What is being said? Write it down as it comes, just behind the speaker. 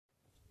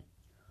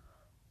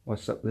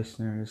What's up,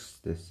 listeners?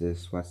 This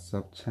is What's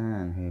Up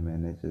Chan, who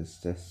manages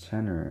this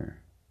channel.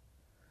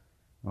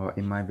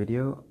 In my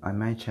video, on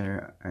my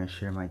channel, I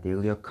share my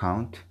daily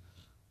account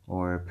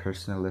or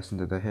personal lesson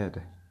to the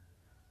head.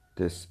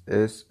 This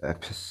is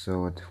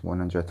episode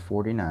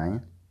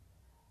 149,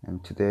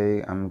 and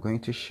today I'm going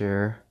to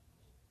share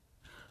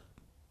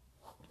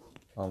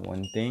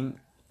one thing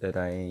that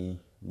I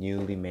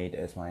newly made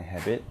as my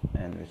habit,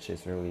 and which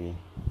is really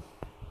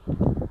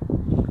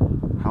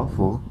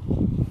helpful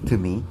to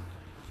me.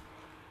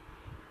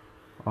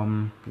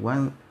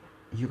 Well,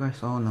 you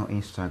guys all know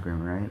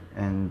Instagram, right?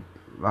 And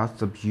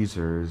lots of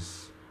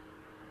users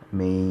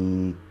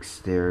makes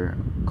their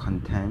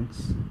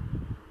contents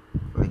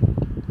like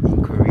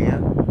in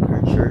Korea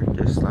culture.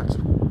 There's lots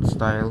of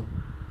style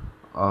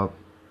of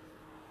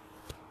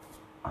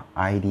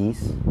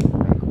IDs,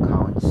 like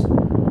accounts,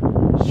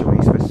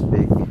 showing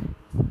specific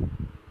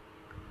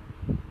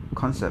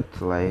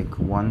concept. Like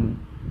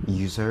one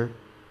user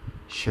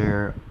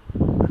share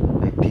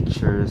like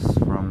pictures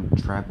from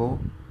travel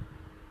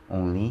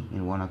only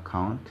in one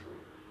account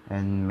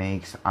and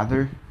makes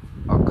other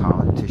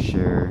account to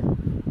share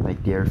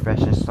like their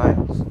fashion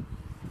styles.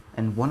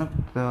 And one of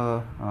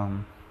the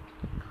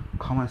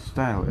common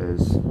style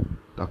is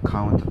the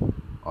account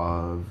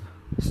of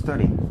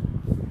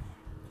studying.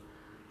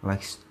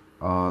 Like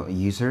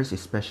users,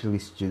 especially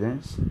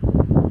students,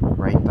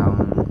 write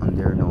down on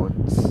their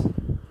notes,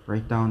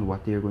 write down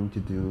what they're going to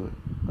do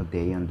a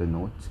day on the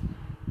notes,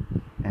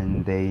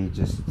 and they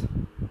just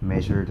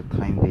measure the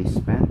time they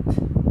spent,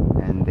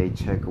 and they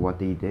check what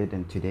they did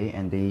and today,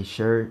 and they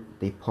share,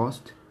 they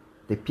post,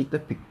 they take the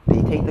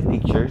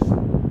pictures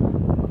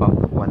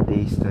of what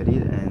they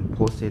studied and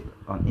post it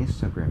on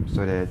Instagram,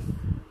 so that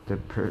the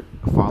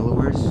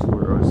followers who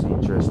are also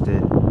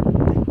interested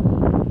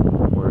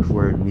or who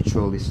are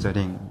mutually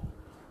studying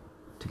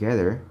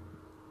together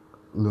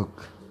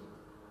look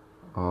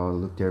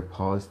their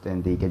post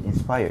and they get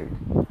inspired.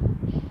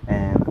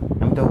 And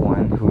I'm the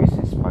one who is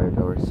inspired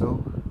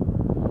also,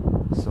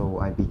 so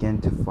I began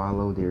to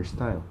follow their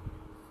style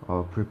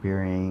of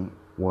preparing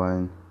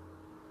one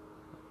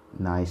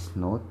nice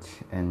note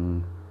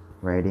and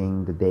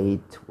writing the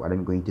date, what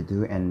I'm going to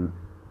do, and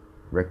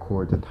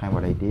record the time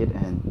what I did.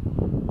 And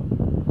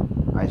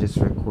I just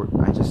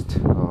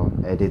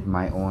edit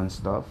my own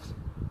stuff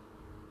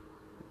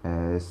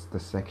as the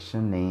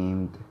section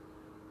named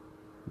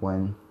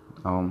when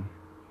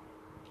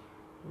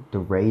the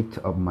rate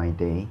of my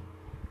day,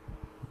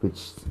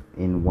 which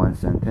in one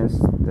sentence,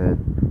 that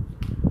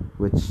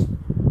which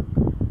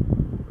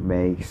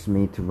makes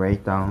me to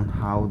write down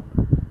how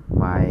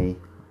my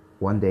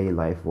one day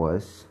life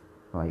was,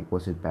 like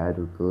was it bad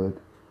or good,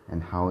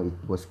 and how it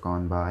was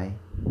gone by.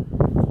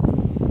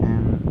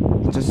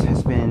 And it just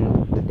has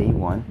been the day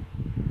one.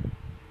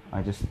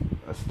 I just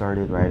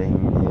started writing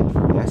it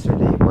from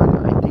yesterday, but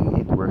I think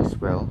it works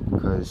well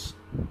because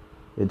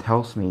it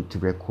helps me to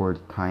record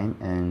time,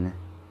 and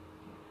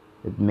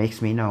it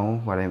makes me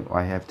know what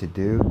I have to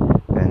do,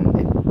 and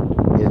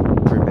it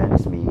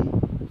prevents me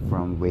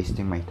from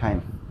wasting my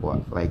time,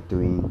 like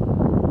watching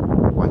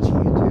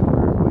YouTube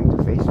or going to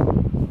Facebook.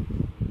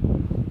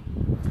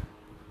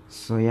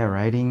 So yeah,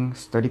 writing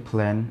study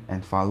plan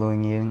and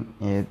following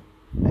it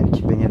and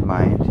keeping in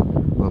mind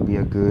will be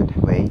a good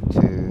way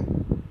to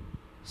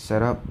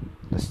set up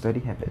the study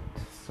habit.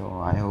 So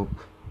I hope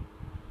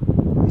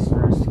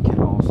listeners can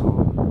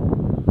also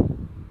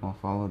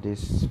follow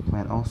this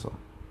plan also.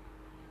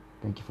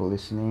 Thank you for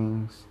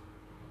listening.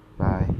 Bye.